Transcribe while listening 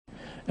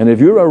And if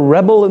you're a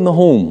rebel in the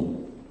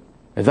home,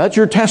 if that's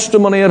your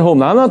testimony at home,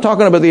 now I'm not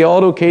talking about the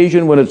odd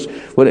occasion when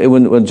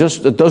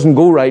just it doesn't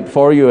go right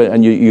for you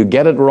and you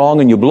get it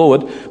wrong and you blow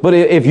it. But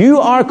if you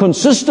are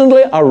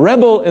consistently a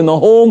rebel in the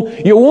home,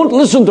 you won't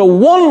listen to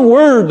one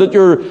word that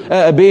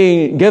you're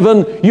being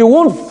given. You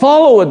won't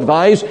follow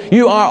advice.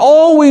 You are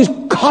always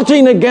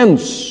cutting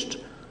against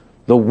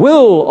the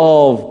will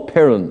of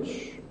parents.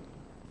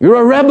 You're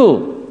a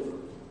rebel.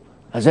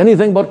 That's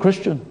anything but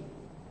Christian.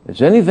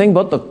 It's anything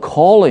but the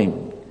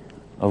calling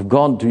of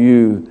God to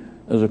you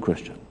as a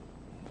Christian.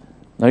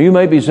 Now you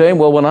might be saying,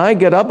 well, when I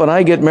get up and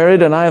I get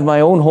married and I have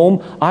my own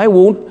home, I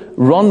won't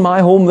run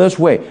my home this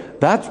way.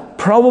 That's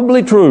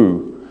probably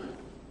true.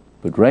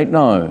 But right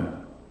now,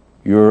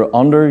 you're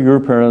under your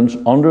parents,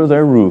 under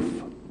their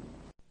roof.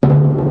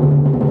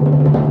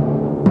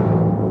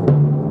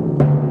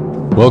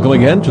 Welcome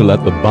again to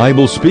Let the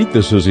Bible Speak.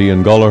 This is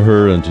Ian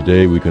Gollaher, and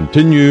today we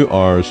continue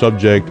our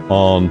subject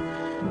on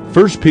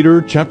 1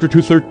 Peter chapter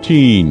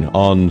 2:13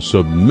 on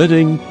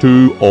submitting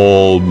to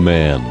all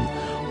men.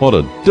 What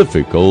a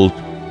difficult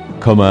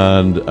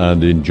command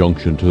and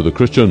injunction to the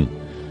Christian.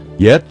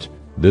 Yet,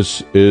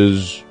 this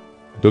is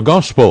the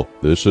gospel.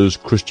 This is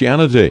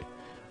Christianity.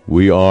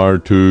 We are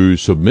to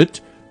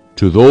submit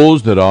to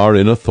those that are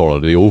in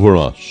authority over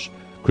us.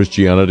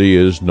 Christianity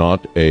is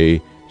not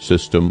a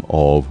system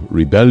of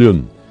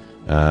rebellion.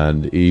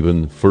 And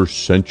even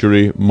first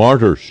century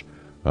martyrs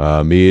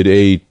made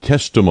a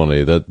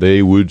testimony that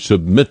they would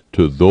submit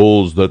to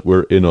those that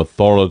were in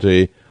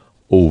authority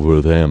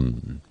over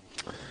them.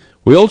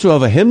 We also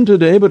have a hymn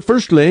today, but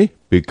firstly,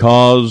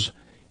 because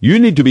you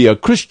need to be a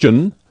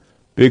Christian,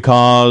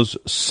 because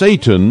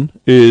Satan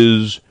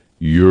is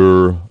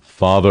your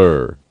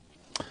father.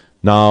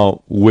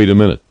 Now, wait a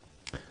minute.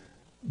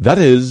 That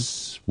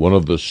is one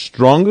of the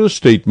strongest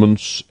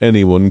statements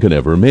anyone can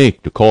ever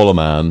make, to call a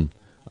man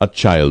a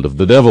child of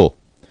the devil.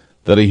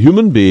 That a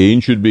human being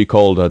should be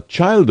called a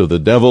child of the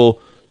devil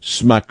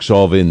smacks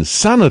of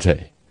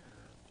insanity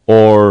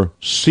or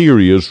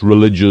serious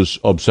religious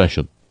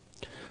obsession.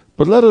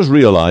 But let us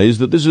realize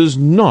that this is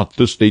not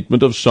the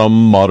statement of some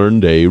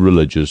modern-day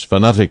religious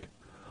fanatic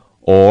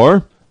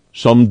or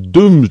some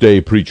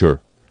doomsday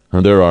preacher,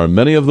 and there are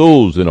many of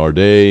those in our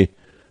day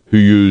who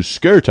use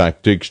scare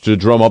tactics to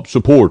drum up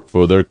support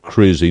for their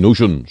crazy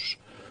notions.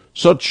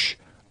 Such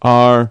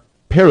are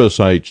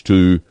parasites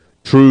to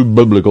true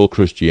biblical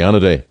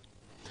Christianity.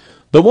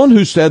 The one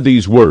who said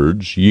these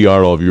words, "Ye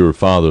are of your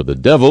father the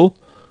devil,"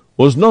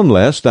 was none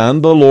less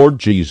than the Lord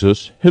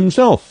Jesus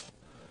himself.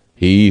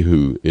 He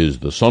who is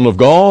the Son of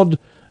God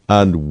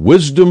and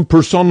wisdom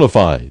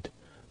personified,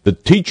 the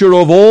teacher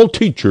of all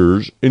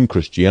teachers in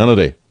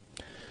Christianity.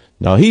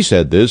 Now he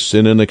said this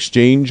in an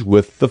exchange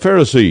with the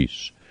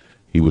Pharisees.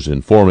 He was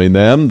informing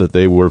them that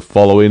they were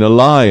following a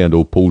lie and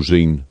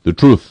opposing the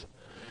truth.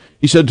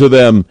 He said to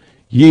them,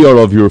 "Ye are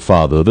of your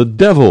father the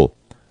devil,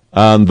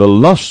 and the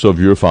lusts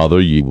of your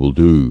father ye will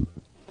do.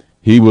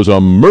 He was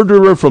a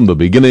murderer from the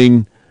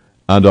beginning,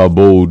 and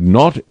abode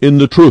not in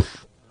the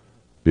truth,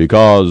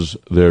 because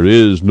there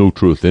is no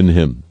truth in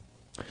him."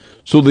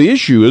 So the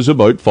issue is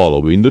about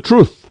following the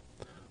truth.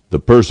 The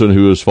person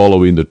who is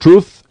following the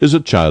truth is a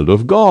child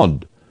of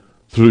God,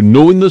 through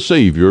knowing the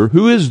Savior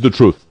who is the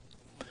truth.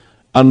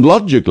 And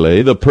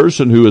logically, the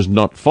person who is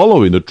not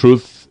following the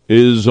truth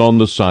is on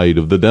the side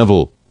of the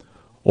devil,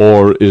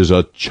 or is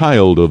a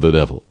child of the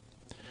devil.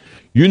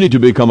 You need to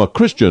become a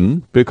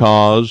Christian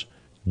because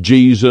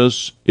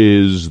Jesus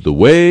is the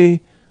way,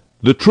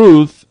 the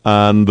truth,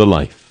 and the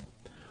life.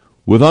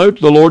 Without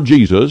the Lord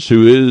Jesus,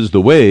 who is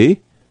the way,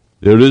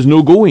 there is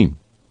no going.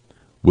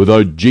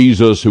 Without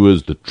Jesus, who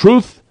is the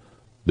truth,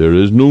 there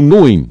is no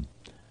knowing.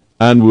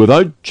 And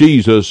without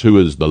Jesus, who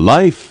is the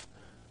life,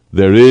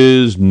 there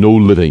is no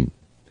living.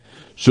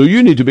 So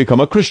you need to become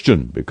a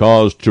Christian,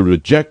 because to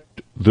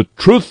reject the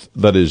truth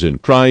that is in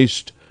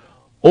Christ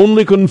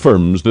only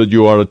confirms that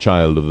you are a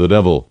child of the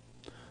devil,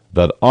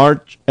 that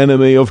arch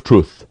enemy of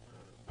truth,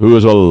 who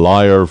is a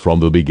liar from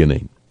the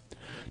beginning.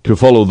 To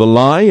follow the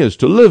lie is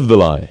to live the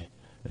lie,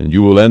 and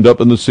you will end up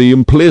in the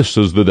same place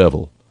as the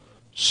devil,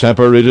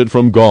 separated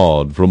from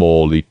God from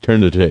all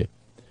eternity.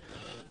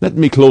 Let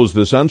me close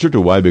this answer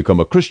to why become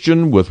a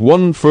Christian with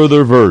one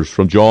further verse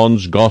from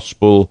John's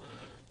Gospel,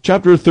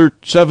 chapter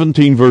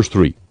 17, verse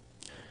 3.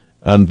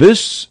 "And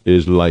this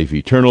is life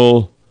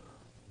eternal,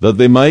 that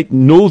they might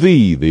know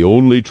thee, the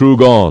only true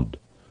God,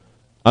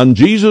 and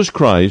Jesus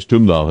Christ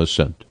whom thou hast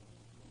sent."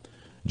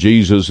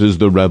 Jesus is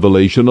the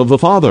revelation of the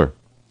Father.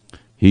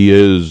 He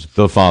is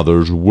the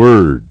Father's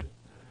Word.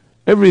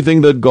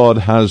 Everything that God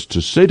has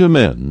to say to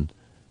men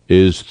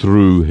is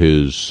through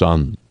his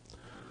Son.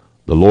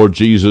 The Lord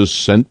Jesus,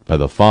 sent by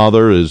the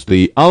Father, is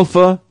the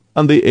Alpha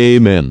and the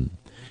Amen.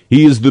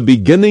 He is the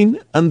beginning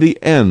and the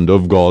end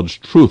of God's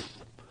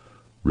truth.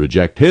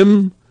 Reject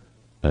him,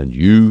 and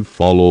you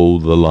follow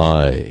the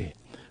lie.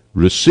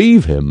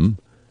 Receive him,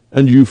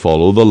 and you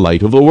follow the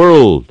light of the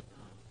world,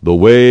 the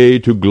way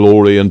to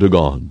glory and to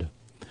God.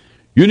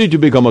 You need to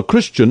become a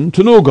Christian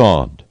to know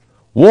God,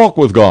 walk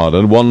with God,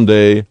 and one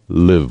day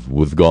live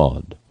with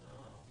God.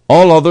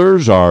 All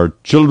others are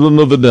children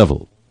of the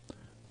devil,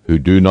 who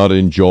do not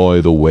enjoy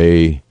the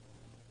way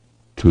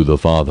to the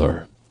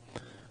Father.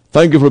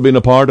 Thank you for being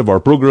a part of our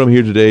program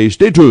here today.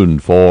 Stay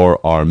tuned for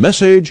our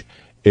message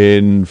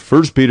in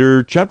 1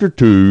 Peter chapter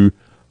 2,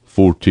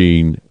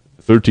 13,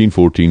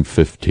 14,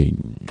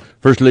 15.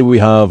 Firstly, we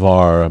have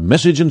our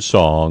message and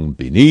song,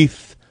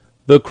 Beneath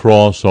the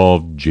Cross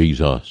of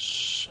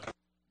Jesus.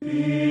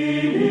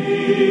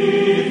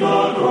 Beneath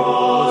the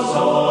cross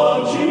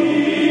of Jesus,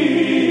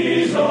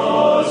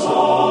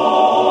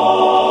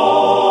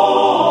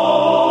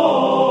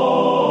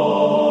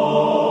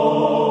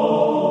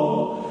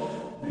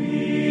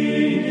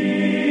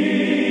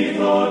 beneath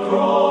the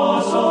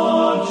cross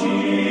of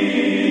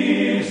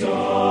Jesus,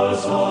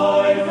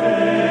 I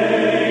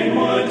fain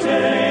would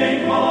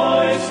take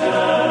my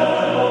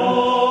stand.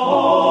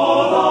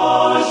 Oh,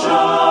 the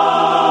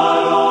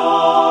shadow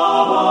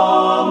of a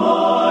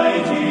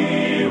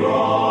mighty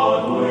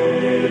rock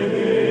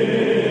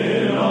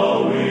within a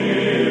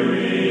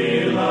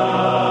weary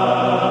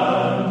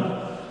land,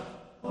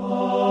 a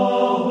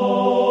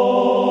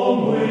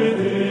home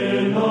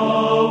within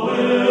the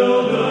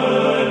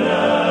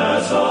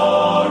wilderness, a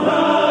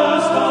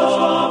rest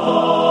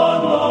upon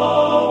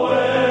the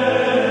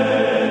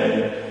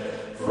way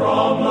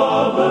from the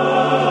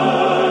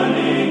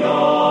burning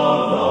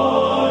of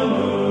the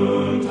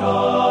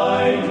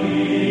noontide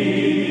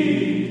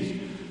heat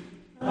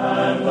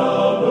and the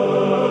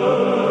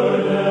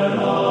burden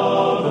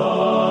of the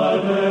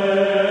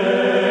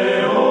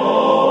day. Oh,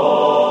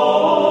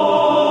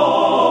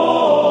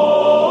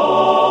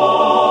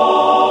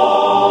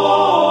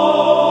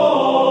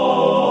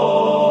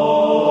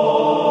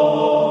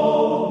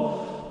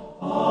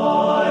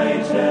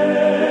 I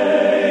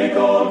take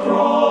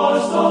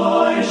across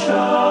thy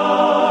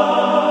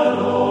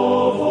shadow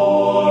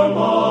for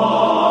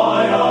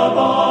my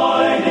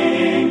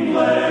abiding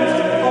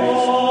place.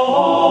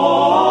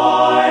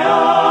 Oh, I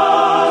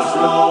ask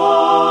no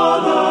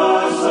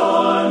other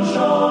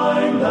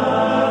sunshine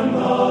than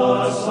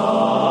the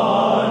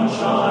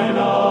sunshine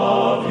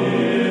of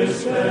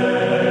his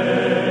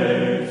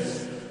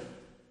face.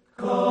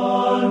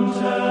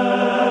 Content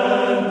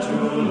to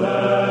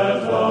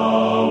let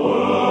the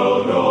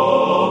world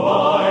go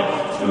by,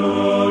 to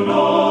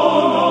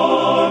know no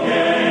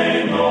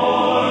gain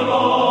nor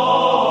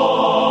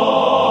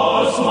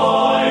loss,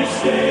 my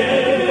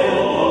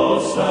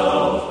sinful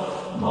self,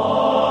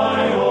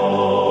 my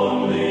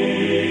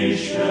only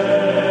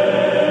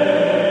shame,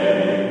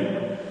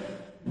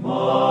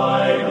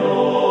 my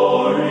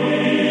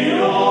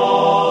glory,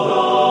 all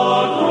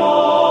the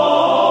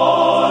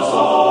cross,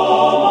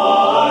 all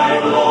my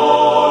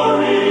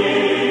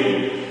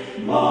glory,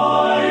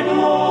 my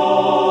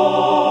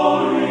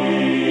glory,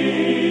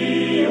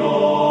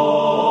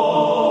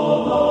 all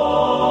the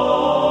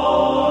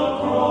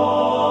cross.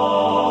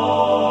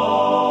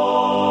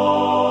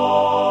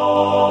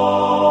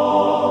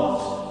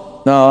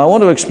 Now, I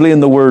want to explain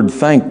the word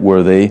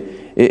thankworthy.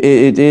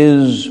 It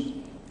is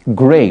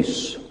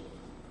grace.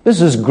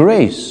 This is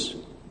grace.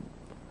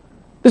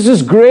 This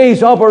is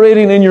grace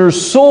operating in your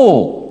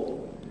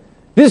soul.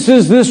 This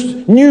is this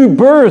new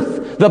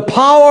birth, the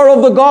power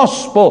of the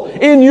gospel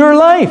in your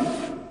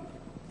life.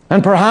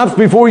 And perhaps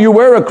before you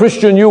were a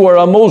Christian, you were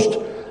a most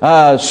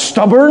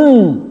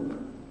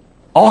stubborn,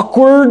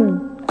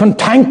 awkward,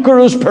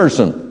 cantankerous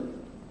person.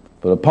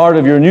 But a part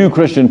of your new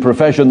Christian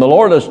profession, the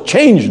Lord has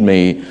changed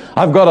me.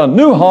 I've got a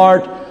new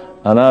heart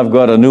and I've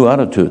got a new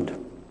attitude.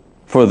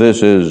 For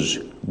this is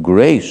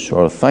grace,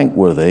 or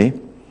thankworthy,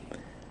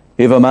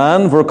 if a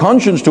man for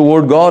conscience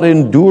toward God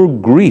endure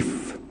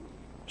grief,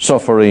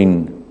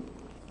 suffering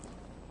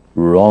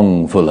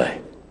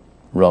wrongfully.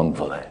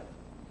 Wrongfully.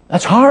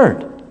 That's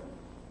hard.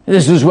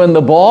 This is when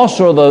the boss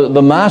or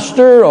the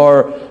master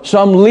or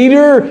some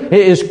leader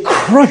is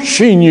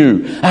crushing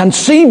you and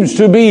seems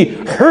to be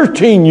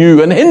hurting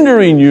you and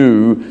hindering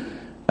you,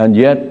 and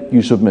yet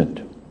you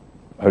submit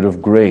out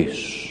of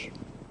grace.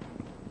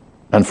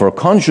 And for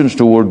conscience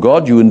toward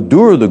God, you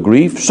endure the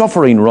grief,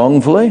 suffering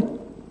wrongfully.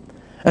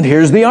 And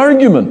here's the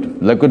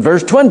argument. Look at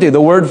verse 20,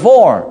 the word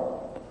for.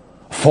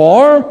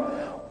 For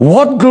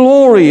what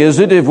glory is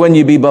it if when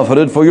ye be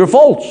buffeted for your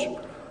faults?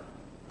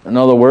 In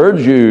other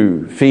words,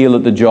 you feel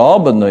at the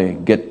job and they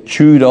get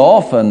chewed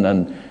off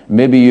and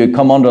maybe you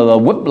come under the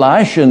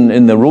whiplash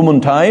in the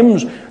Roman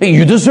times.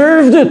 You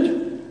deserved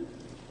it.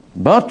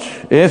 But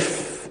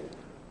if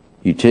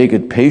you take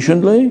it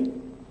patiently,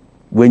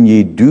 when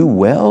ye do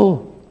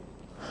well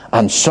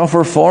and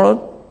suffer for it,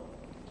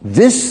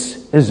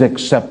 this is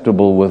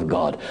acceptable with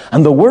God.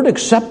 And the word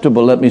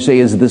acceptable, let me say,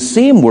 is the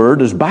same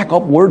word as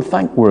backup word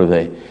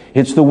thankworthy.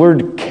 It's the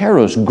word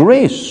charis,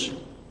 grace.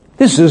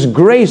 This is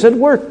grace at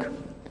work.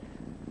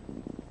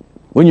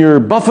 When you're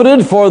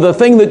buffeted for the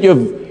thing that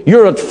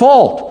you're at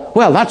fault,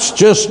 well, that's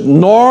just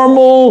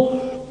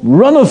normal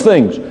run of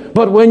things.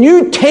 But when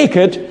you take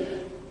it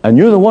and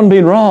you're the one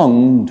being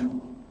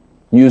wronged,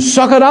 you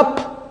suck it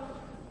up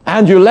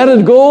and you let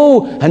it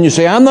go and you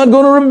say, I'm not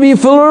going to be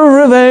full of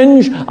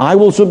revenge. I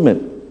will submit.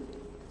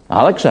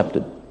 I'll accept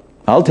it.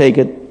 I'll take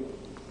it.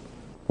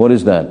 What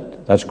is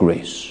that? That's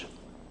grace.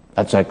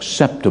 That's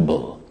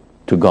acceptable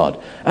to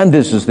God. And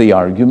this is the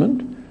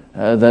argument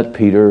that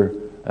Peter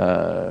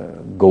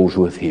goes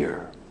with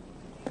here.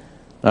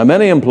 Now,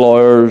 many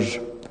employers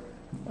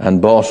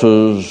and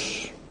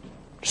bosses,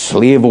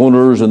 slave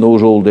owners in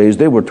those old days,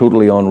 they were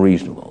totally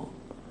unreasonable.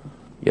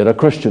 Yet a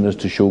Christian is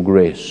to show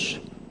grace.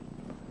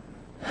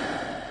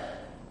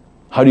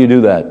 How do you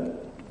do that?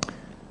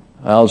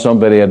 Well,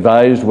 somebody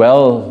advised,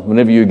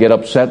 whenever you get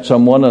upset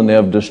someone and they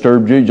have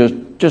disturbed you,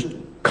 just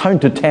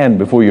count to 10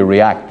 before you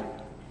react.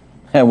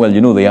 And well,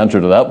 you know the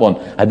answer to that one.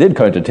 I did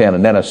count to 10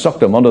 and then I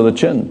sucked him under the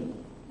chin.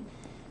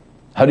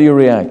 How do you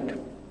react?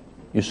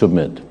 You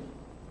submit.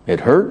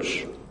 It hurts.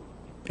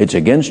 It's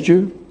against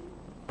you.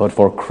 But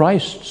for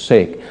Christ's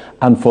sake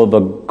and for the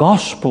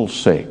gospel's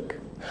sake,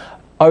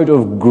 out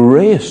of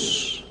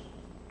grace,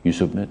 you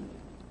submit.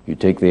 You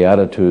take the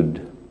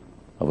attitude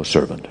of a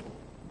servant.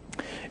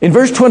 In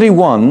verse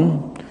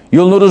 21,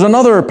 you'll notice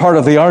another part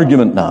of the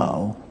argument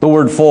now. The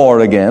word for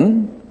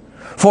again.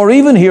 For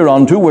even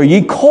hereunto were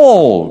ye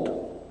called.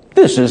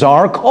 This is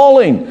our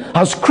calling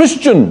as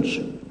Christians.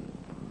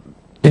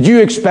 Did you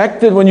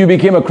expect that when you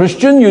became a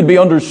Christian, you'd be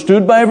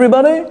understood by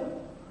everybody?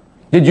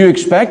 Did you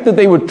expect that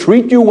they would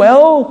treat you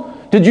well?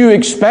 Did you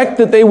expect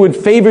that they would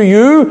favor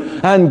you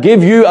and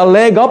give you a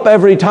leg up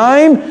every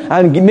time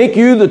and make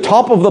you the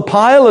top of the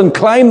pile and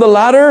climb the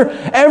ladder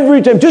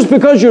every time just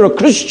because you're a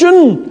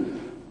Christian?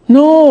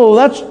 No,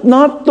 that's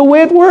not the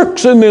way it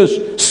works in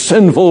this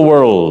sinful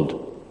world.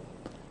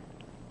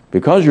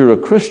 Because you're a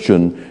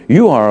Christian,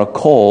 you are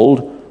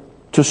called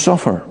to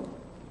suffer.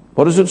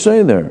 What does it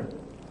say there?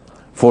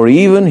 For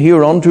even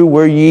hereunto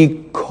were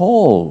ye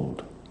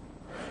called,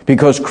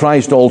 because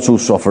Christ also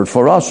suffered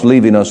for us,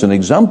 leaving us an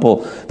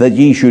example that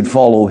ye should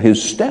follow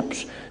his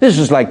steps. This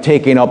is like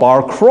taking up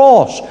our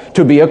cross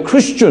to be a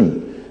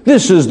Christian.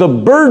 This is the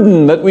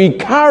burden that we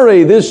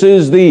carry. This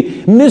is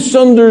the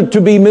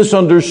to be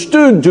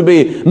misunderstood, to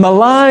be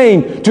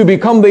maligned, to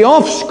become the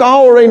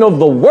offscouring of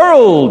the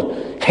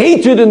world,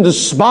 hated and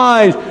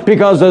despised,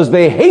 because as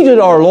they hated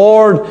our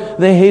Lord,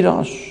 they hate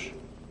us.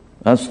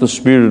 That's the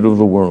spirit of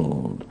the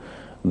world.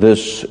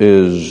 This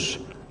is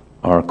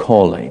our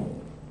calling.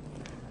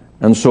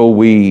 And so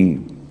we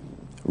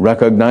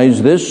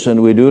recognize this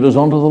and we do it as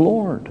unto the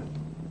Lord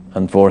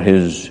and for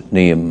his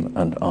name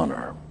and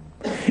honor.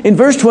 In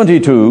verse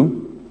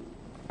 22,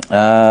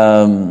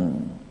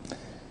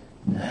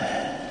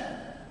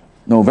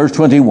 verse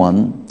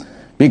 21,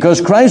 because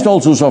Christ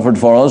also suffered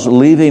for us,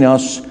 leaving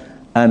us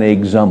an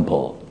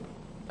example.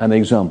 An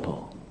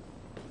example.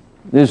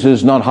 This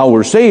is not how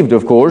we're saved,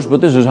 of course, but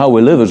this is how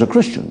we live as a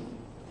Christian.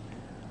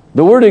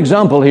 The word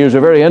example here is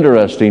a very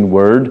interesting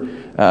word.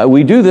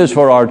 We do this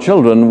for our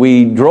children.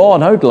 We draw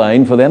an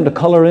outline for them to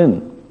color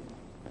in.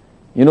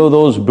 You know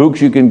those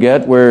books you can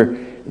get where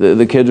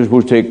the kids are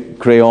supposed to take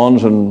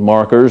crayons and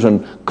markers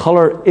and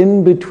color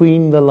in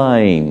between the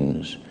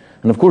lines.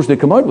 And of course they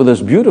come out with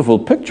this beautiful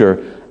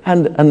picture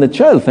and the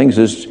child thinks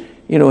he's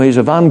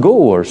a Van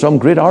Gogh or some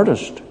great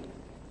artist.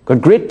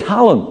 Got great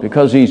talent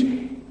because he's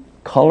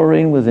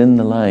coloring within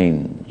the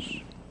lines.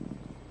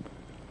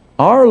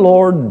 Our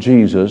Lord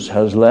Jesus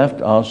has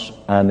left us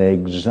an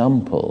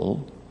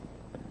example,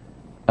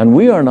 and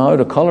we are now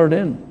to color it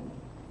in.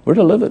 We're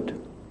to live it.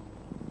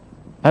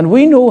 And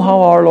we know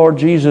how our Lord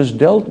Jesus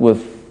dealt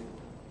with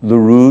the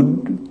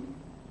rude,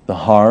 the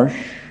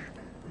harsh,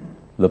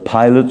 the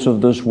Pilates of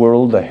this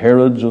world, the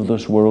Herods of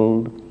this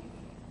world,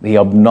 the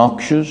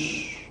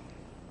obnoxious,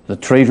 the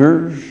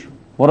traitors.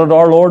 What did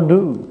our Lord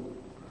do?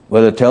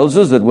 Well, it tells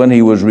us that when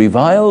he was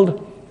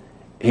reviled,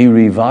 he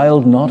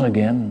reviled not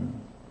again.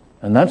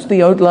 And that's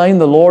the outline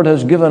the Lord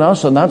has given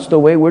us, and that's the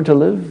way we're to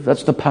live.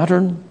 That's the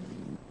pattern.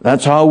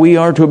 That's how we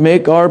are to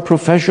make our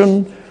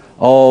profession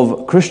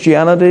of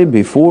Christianity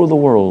before the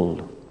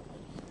world.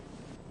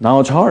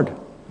 Now it's hard.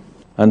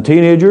 And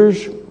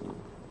teenagers,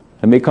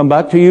 let me come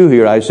back to you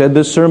here. I said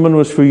this sermon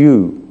was for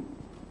you.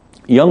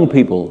 Young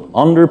people,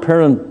 under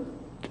parent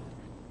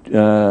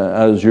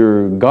as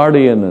your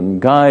guardian and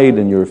guide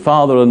and your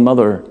father and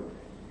mother.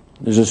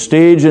 There's a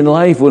stage in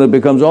life when it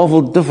becomes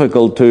awful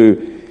difficult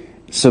to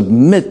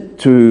submit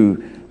to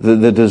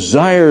the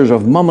desires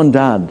of mom and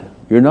dad.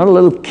 You're not a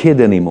little kid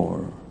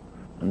anymore.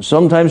 And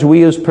sometimes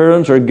we as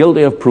parents are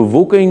guilty of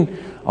provoking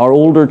our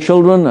older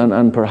children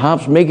and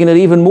perhaps making it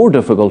even more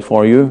difficult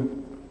for you.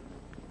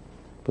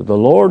 But the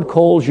Lord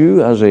calls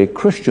you as a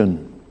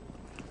Christian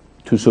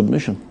to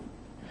submission.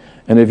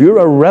 And if you're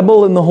a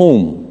rebel in the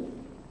home,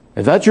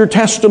 if that's your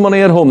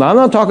testimony at home, now I'm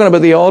not talking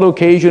about the odd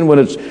occasion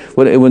when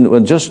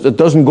just it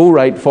doesn't go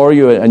right for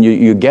you and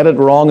you get it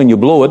wrong and you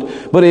blow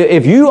it. But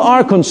if you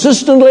are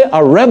consistently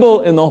a rebel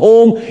in the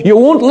home, you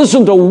won't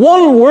listen to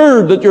one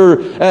word that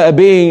you're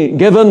being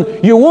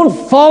given. You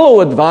won't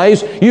follow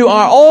advice. You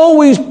are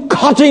always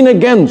cutting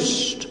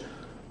against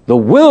the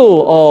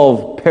will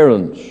of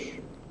parents.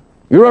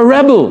 You're a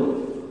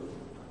rebel.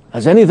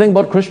 That's anything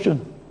but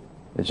Christian.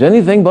 It's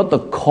anything but the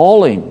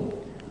calling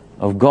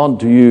of God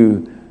to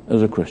you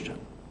as a Christian.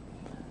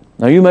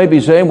 Now you might be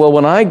saying, well,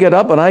 when I get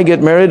up and I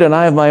get married and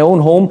I have my own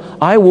home,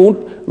 I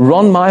won't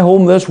run my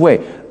home this way.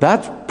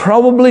 That's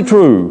probably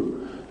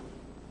true.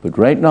 But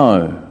right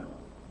now,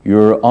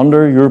 you're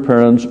under your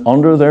parents,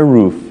 under their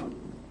roof.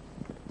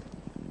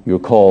 You're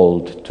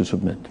called to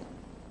submit.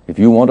 If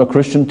you want a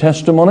Christian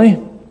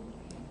testimony,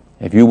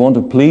 if you want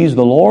to please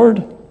the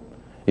Lord,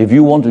 if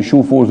you want to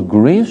show forth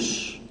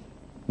grace,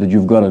 that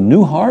you've got a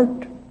new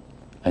heart,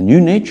 a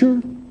new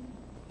nature,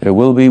 there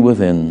will be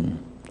within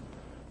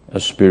a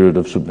spirit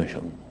of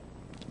submission.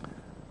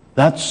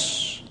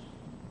 That's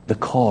the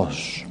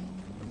cause.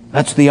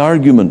 That's the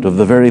argument of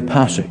the very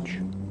passage.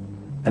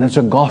 And it's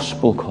a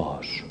gospel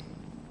cause.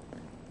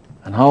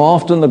 And how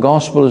often the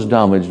gospel is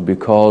damaged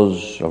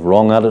because of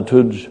wrong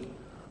attitudes,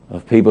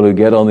 of people who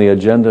get on the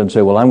agenda and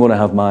say, well, I'm going to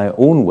have my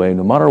own way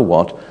no matter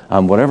what,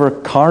 and whatever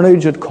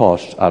carnage it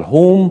costs at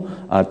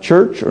home, at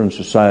church, or in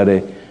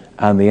society,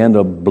 and they end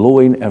up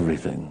blowing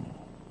everything.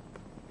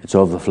 It's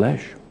of the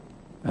flesh,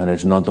 and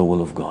it's not the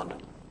will of God.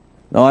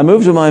 Now I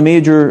move to my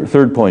major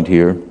third point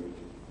here.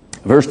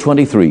 Verse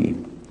 23.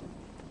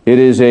 It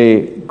is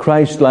a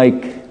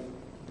Christ-like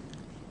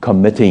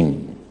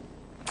committing.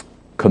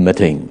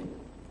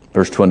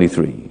 Verse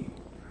 23.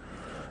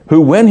 Who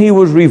when he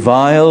was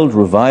reviled,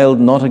 reviled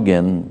not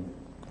again.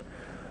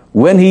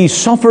 When he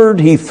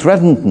suffered, he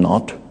threatened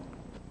not,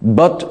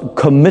 but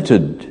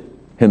committed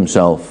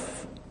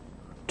himself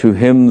to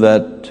him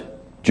that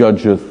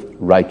judgeth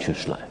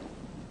righteously.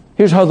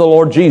 Here's how the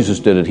Lord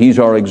Jesus did it. He's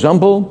our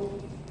example,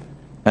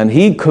 and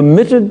he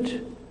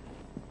committed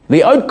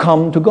the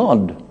outcome to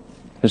God,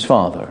 his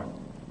Father.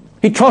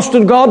 He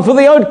trusted God for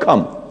the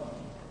outcome.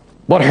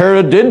 What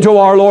Herod did to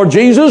our Lord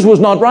Jesus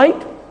was not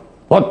right.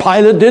 What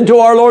Pilate did to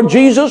our Lord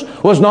Jesus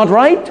was not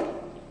right.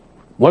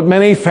 What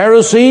many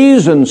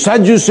Pharisees and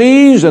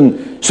Sadducees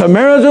and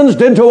Samaritans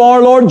did to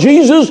our Lord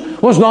Jesus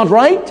was not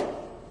right.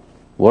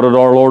 What did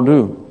our Lord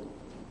do?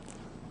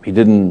 He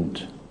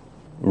didn't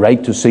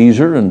write to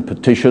Caesar and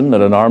petition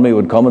that an army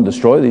would come and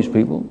destroy these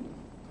people.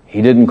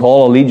 He didn't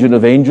call a legion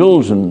of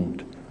angels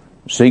and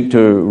seek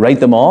to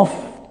write them off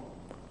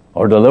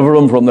or deliver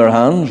them from their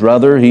hands.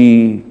 Rather,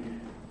 he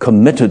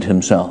committed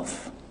himself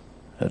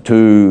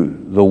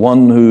to the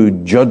one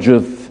who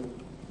judgeth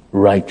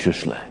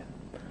righteously.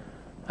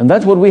 And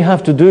that's what we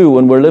have to do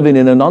when we're living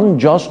in an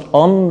unjust,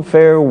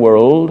 unfair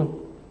world,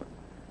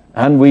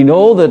 and we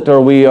know that, or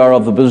we are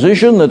of the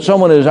position that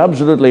someone is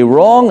absolutely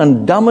wrong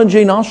and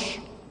damaging us.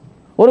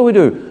 What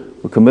do?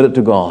 We commit it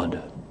to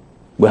God.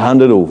 We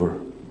hand it over.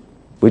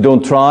 We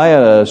don't try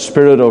a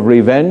spirit of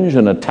revenge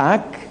and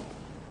attack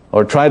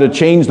or try to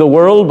change the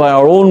world by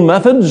our own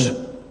methods.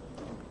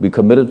 We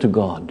commit it to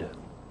God.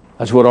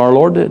 That's what our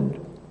Lord did.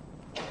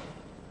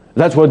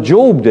 That's what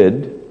Job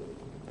did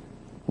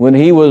when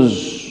he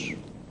was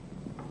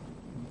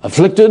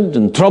afflicted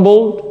and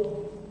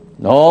troubled,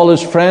 and all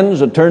his friends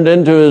had turned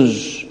into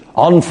his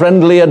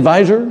unfriendly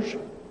advisors.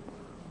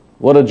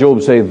 What did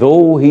Job say?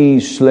 Though he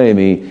slay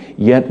me,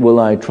 yet will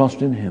I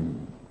trust in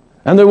him.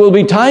 And there will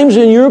be times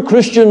in your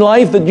Christian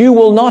life that you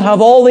will not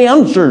have all the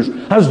answers,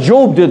 as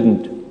Job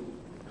didn't.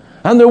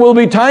 And there will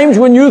be times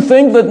when you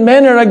think that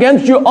men are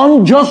against you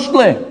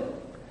unjustly.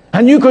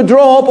 And you could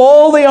draw up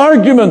all the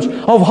arguments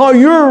of how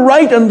you're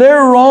right and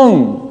they're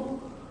wrong.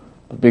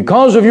 But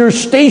because of your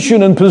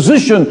station and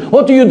position,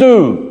 what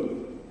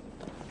do?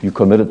 You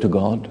commit it to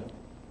God.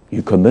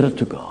 You commit it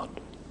to God.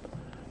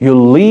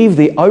 You leave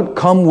the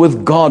outcome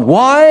with God.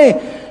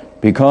 Why?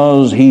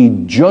 Because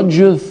he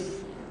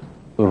judgeth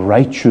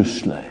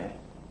righteously.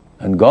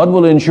 And God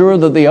will ensure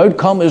that the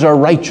outcome is a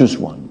righteous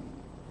one.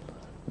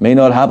 It may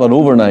not happen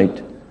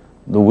overnight.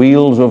 The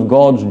wheels of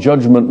God's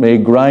judgment may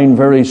grind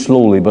very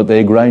slowly, but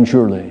they grind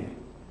surely.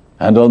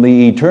 And on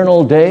the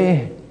eternal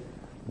day,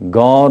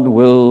 God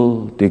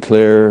will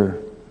declare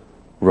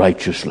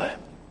righteously.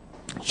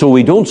 So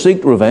we don't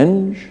seek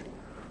revenge.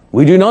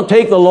 We do not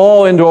take the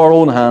law into our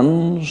own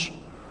hands.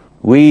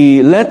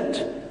 We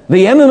let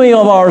the enemy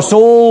of our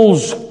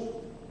souls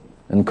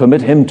and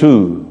commit him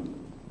to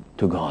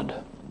God.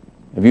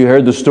 Have you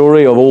heard the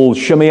story of old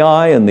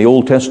Shimei in the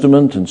Old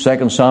Testament in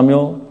 2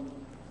 Samuel?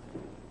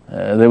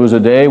 There was a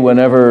day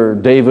whenever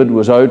David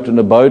was out and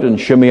about and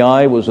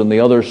Shimei was on the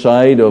other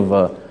side of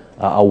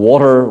a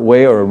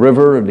waterway or a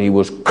river, and he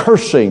was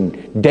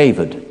cursing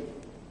David.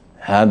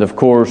 And of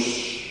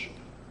course,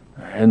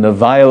 in the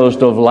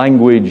vilest of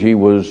language, he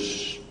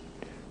was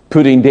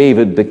putting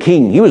David the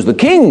king. He was the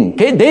king.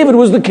 David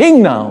was the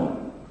king now.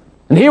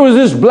 And here was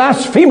this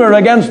blasphemer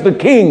against the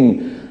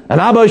king. And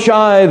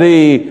Abishai,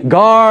 the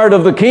guard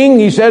of the king,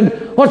 he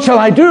said, what shall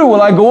I do?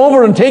 Will I go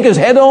over and take his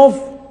head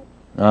off?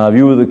 Now, if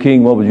you were the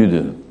king, what would you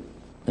do?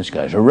 This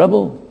guy's a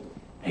rebel.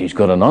 He's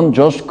got an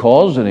unjust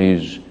cause and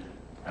he's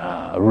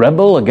a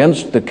rebel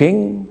against the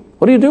king.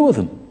 What do you do with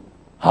him?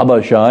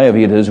 Abishai, if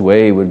he had his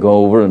way, he would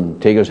go over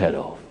and take his head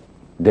off.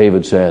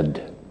 David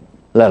said,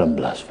 let him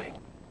blaspheme.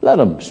 Let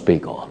him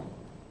speak on.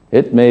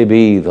 It may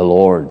be the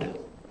Lord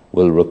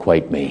will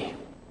requite me.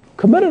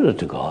 Committed it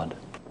to God.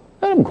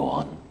 Let him go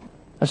on.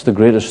 That's the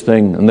greatest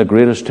thing and the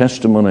greatest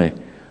testimony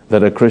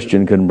that a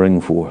Christian can bring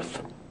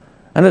forth.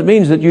 And it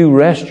means that you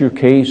rest your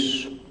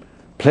case,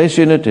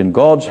 placing it in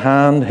God's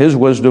hand, His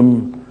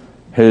wisdom,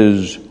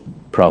 His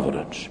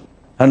providence.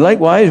 And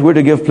likewise, we're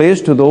to give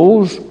place to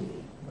those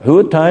who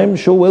at times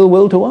show ill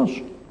will to us.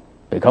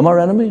 They become our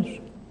enemies.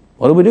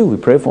 What do? We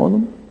pray for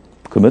them,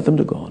 commit them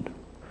to God.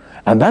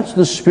 And that's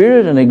the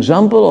spirit and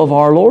example of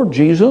our Lord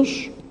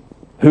Jesus,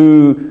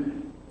 who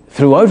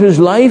throughout His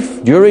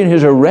life, during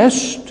His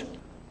arrest,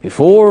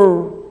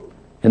 before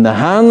in the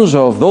hands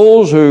of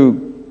those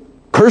who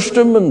cursed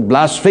Him and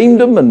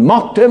blasphemed Him and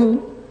mocked Him,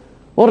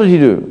 what did He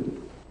do?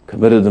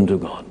 Committed them to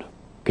God.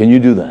 Can you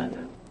do that?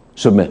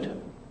 Submit.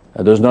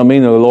 That does not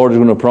mean that the Lord is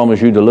going to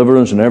promise you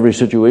deliverance in every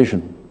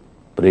situation,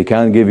 but He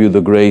can give you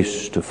the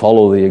grace to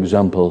follow the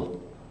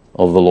example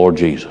of the Lord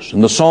Jesus.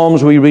 In the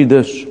Psalms we read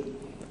this,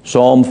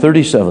 Psalm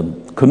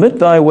 37, commit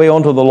thy way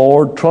unto the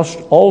Lord, trust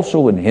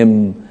also in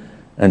Him,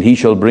 and He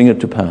shall bring it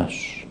to pass.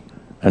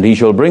 And He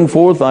shall bring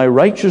forth thy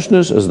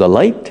righteousness as the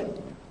light,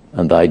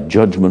 and thy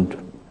judgment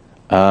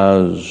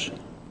as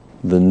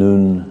the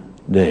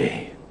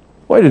noonday.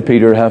 Why did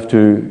Peter have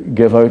to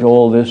give out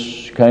all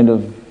this kind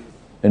of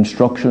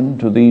instruction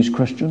to these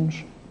Christians?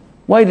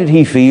 Why did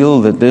he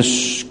feel that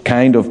this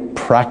kind of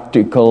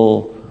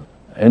practical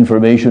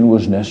information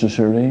was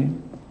necessary?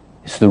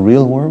 It's the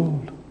real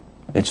world.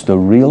 It's the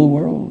real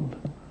world.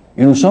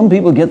 You know, some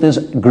people get this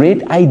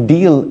great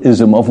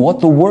idealism of what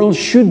the world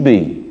should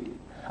be.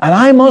 And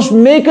I must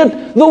make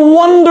it the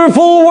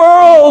wonderful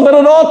world that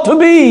it ought to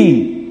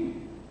be.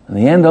 And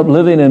they end up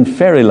living in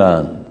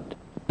fairyland.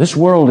 This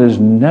world is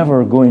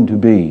never going to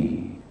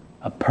be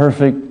a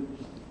perfect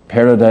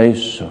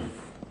paradise of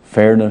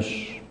fairness,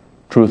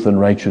 truth, and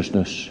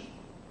righteousness.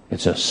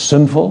 It's a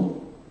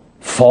sinful,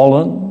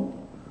 fallen,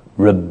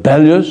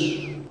 rebellious,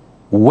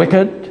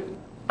 wicked,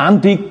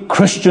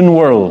 anti-Christian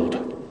world.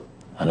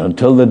 And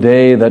until the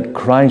day that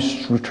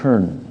Christ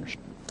returns,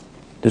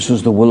 this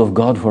is the will of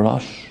God for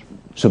us.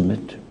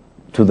 Submit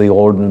to the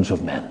ordinance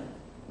of men.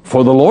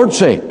 For the Lord's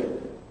sake.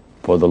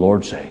 For the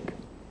Lord's sake.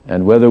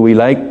 And whether we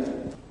like,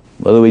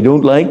 whether we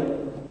don't like,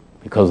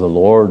 because the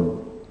Lord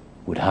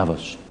would have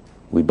us,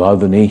 we bow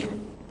the knee,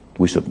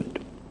 we submit.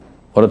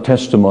 What a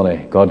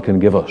testimony God can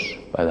give us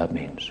by that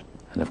means.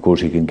 And of course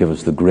He can give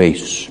us the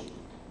grace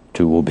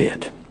to obey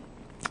it.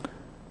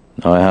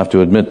 Now I have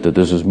to admit that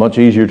this is much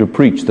easier to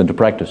preach than to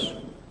practice.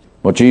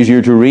 Much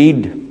easier to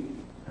read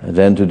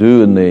than to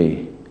do in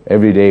the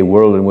everyday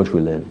world in which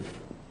we live.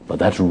 But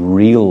that's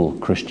real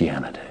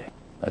Christianity.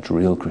 That's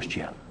real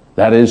Christianity.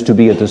 That is to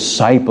be a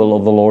disciple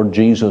of the Lord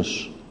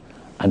Jesus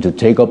and to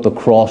take up the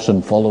cross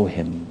and follow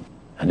Him.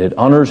 And it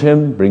honors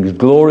Him, brings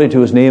glory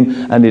to His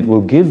name, and it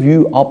will give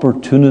you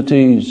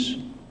opportunities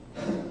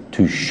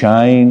to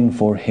shine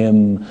for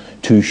Him,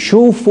 to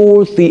show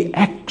forth the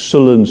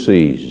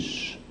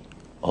excellencies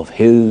of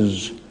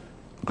His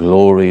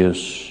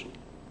glorious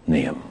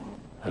name.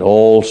 It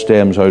all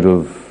stems out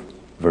of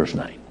verse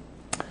 9.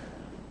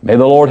 May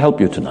the Lord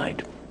help you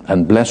tonight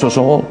and bless us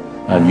all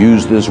and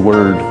use this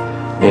word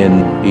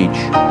in each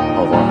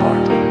of our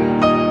hearts.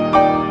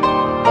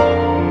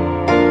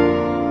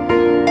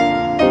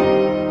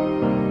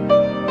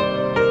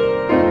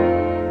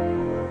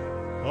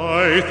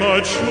 I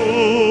thought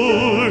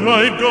sure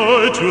I'd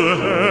go to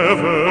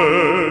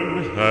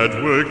heaven,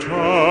 had worked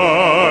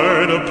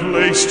hard a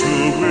place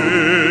to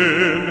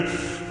win.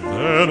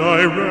 Then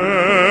I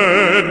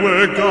read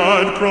where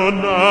God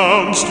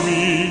pronounced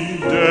me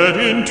dead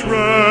in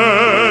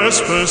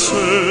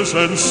trespasses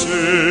and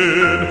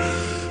sin.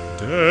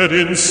 Dead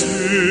in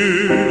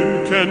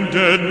sin, can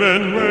dead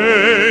men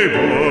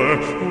labor?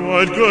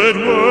 What good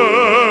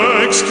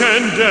works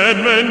can dead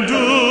men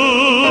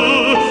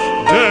do?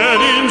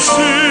 Dead in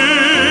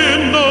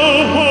sin,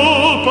 no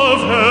hope of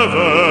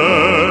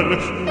heaven.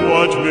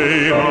 What may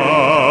I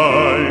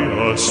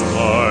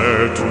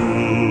aspire to?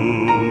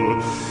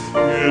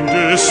 In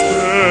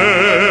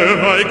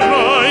despair I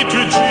cried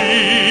to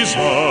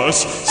Jesus,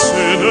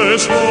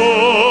 sinners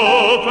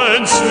hope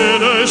and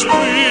sinners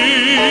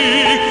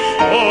plea.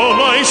 All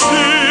my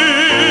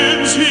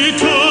sins He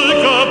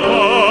took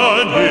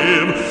upon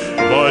Him,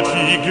 but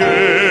He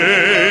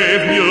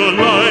gave new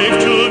life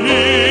to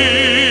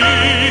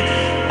me.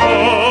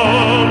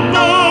 All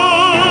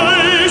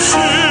my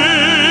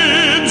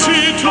sins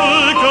He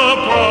took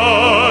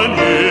upon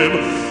Him,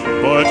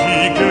 but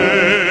He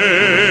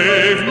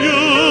gave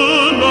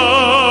new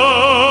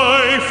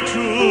life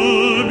to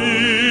me.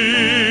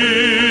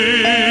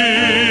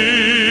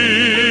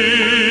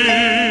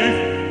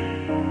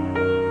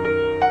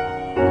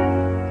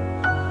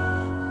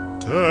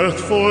 Death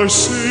for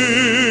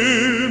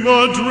sin, a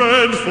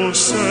dreadful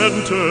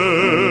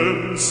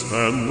sentence,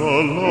 and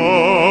the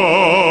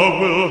law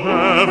will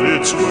have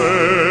its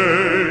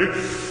way.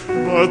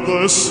 But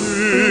the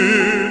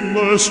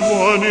sinless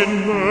one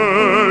in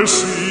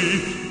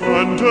mercy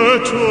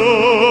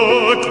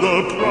undertook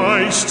the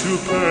price to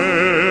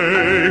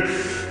pay.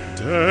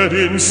 Dead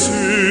in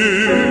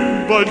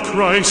sin, but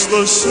Christ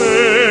the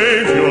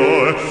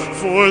Savior,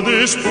 for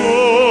this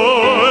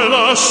poor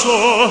lost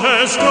soul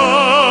has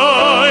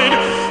died,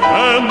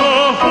 and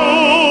the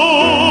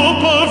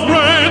hope of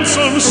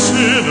ransom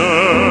sin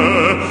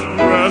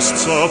sinner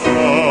rests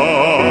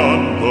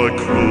upon the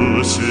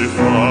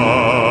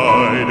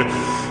crucified.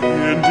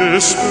 In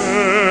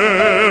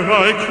despair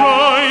I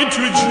cried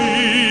to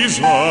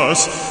Jesus,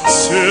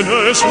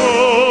 sinners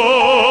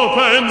hope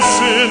and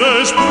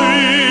sinners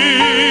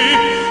plea.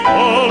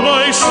 All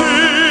my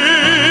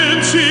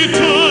sins he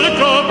took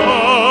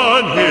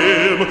upon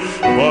him,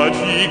 but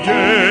he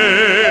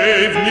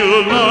gave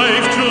new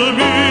life to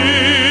me.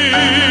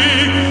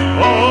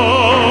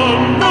 All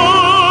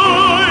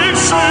my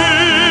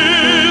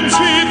sins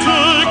he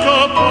took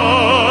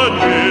upon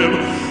him,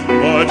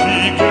 but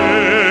he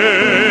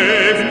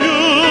gave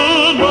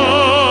new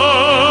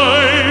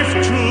life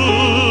to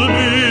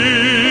me.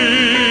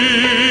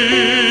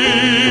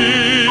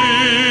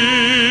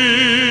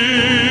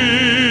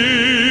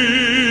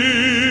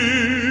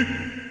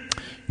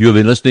 You've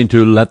been listening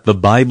to Let the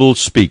Bible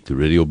Speak, the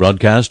radio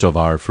broadcast of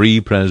our Free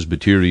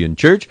Presbyterian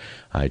Church.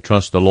 I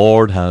trust the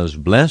Lord has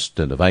blessed,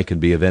 and if I can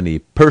be of any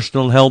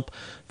personal help,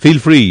 feel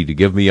free to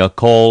give me a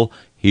call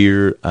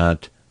here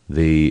at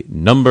the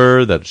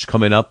number that's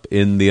coming up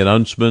in the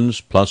announcements,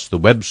 plus the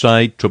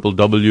website,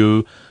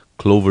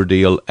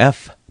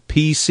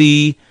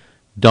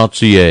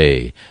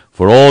 www.cloverdalefpc.ca.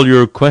 For all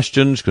your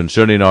questions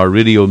concerning our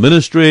radio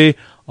ministry,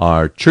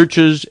 our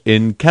churches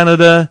in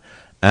Canada,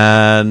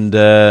 and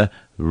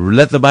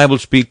Let the Bible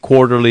Speak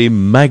quarterly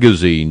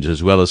magazines,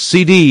 as well as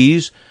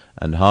CDs,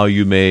 and how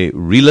you may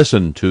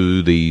re-listen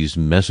to these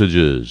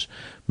messages.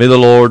 May the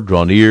Lord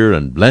draw near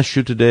and bless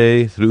you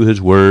today through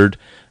His Word,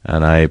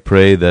 and I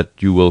pray that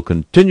you will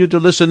continue to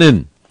listen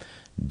in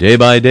day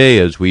by day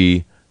as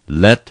we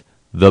let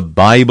the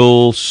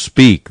Bible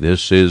speak.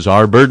 This is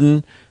our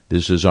burden.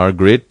 This is our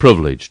great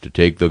privilege to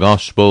take the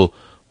gospel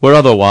where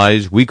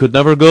otherwise we could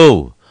never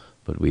go.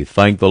 But we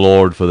thank the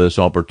Lord for this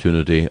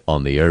opportunity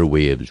on the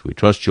airwaves. We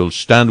trust you'll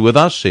stand with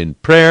us in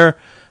prayer,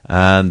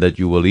 and that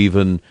you will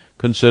even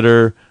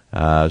consider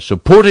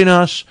supporting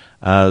us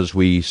as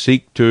we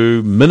seek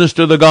to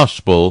minister the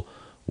gospel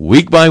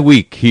week by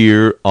week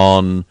here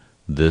on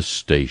this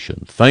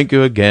station. Thank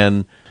you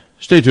again.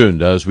 Stay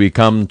tuned as we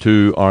come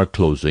to our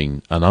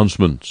closing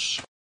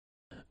announcements.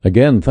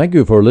 Again, thank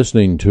you for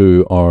listening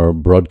to our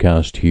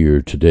broadcast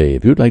here today.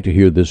 If you'd like to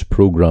hear this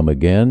program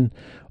again,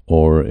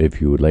 or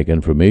if you would like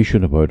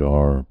information about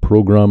our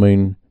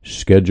programming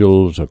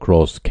schedules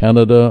across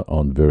Canada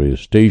on various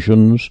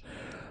stations,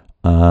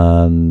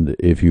 and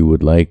if you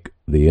would like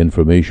the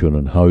information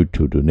on how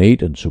to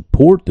donate and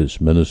support this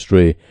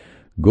ministry,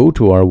 go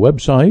to our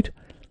website,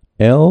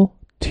 ltbs.ca.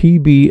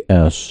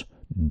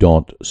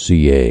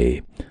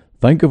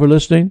 Thank you for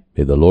listening.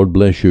 May the Lord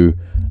bless you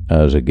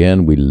as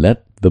again we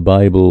let the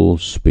Bible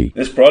speak.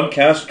 This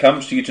broadcast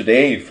comes to you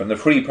today from the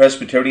Free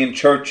Presbyterian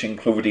Church in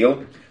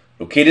Cloverdale,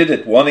 located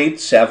at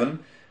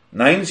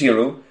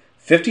 18790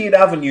 58th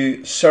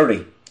Avenue,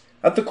 Surrey,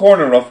 at the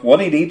corner of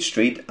 188th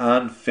Street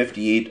and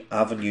 58th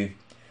Avenue.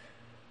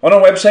 On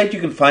our website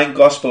you can find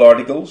gospel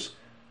articles,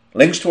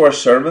 links to our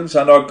sermons,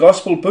 and our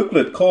gospel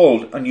booklet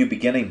called A New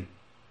Beginning.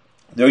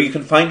 There you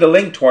can find a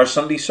link to our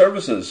Sunday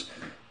services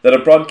that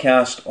are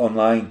broadcast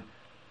online.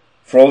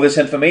 For all this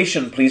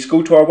information, please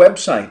go to our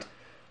website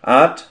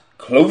at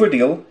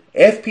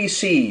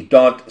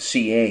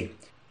cloverdalefpc.ca.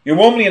 You're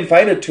warmly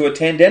invited to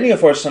attend any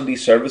of our Sunday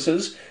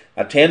services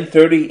at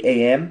 10:30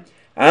 a.m.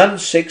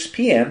 and 6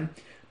 p.m.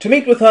 to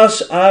meet with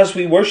us as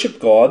we worship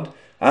God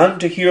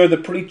and to hear the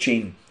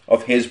preaching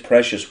of His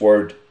precious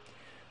Word.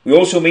 We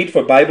also meet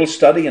for Bible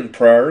study and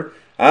prayer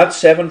at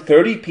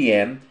 7:30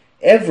 p.m.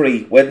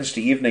 every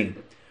Wednesday evening.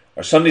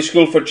 Our Sunday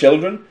School for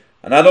Children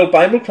and Adult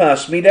Bible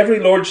class meet every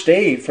Lord's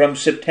Day from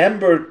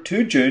September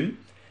to June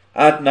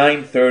at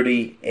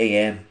 9:30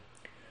 a.m.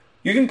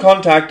 You can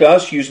contact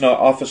us using our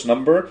office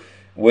number,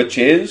 which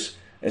is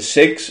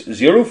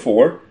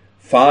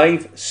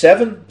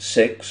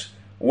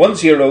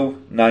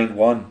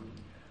 604-576-1091.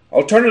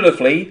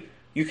 Alternatively,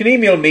 you can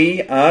email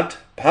me at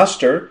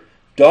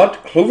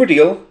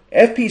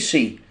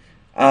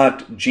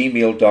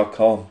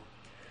pastor.cloverdalefpc@gmail.com.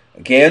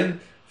 Again,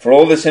 for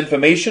all this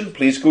information,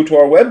 please go to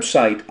our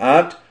website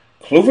at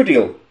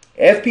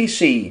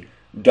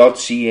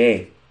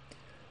cloverdalefpc.ca.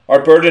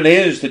 Our burden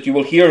is that you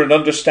will hear and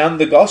understand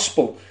the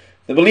gospel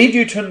that will lead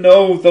you to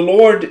know the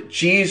Lord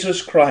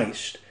Jesus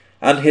Christ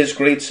and His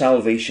great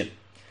salvation.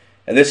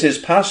 And this is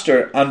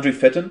Pastor Andrew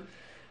Fitton.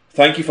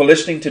 Thank you for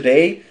listening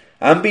today,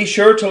 and be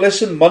sure to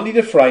listen Monday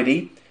to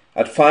Friday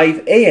at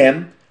 5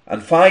 a.m.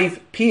 and 5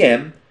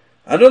 p.m.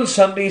 and on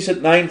Sundays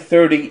at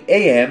 9:30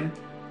 a.m.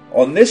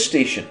 on this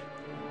station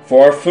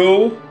for our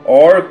full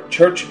or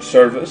church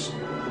service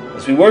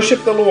as we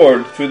worship the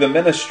Lord through the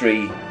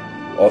ministry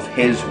of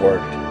His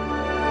Word.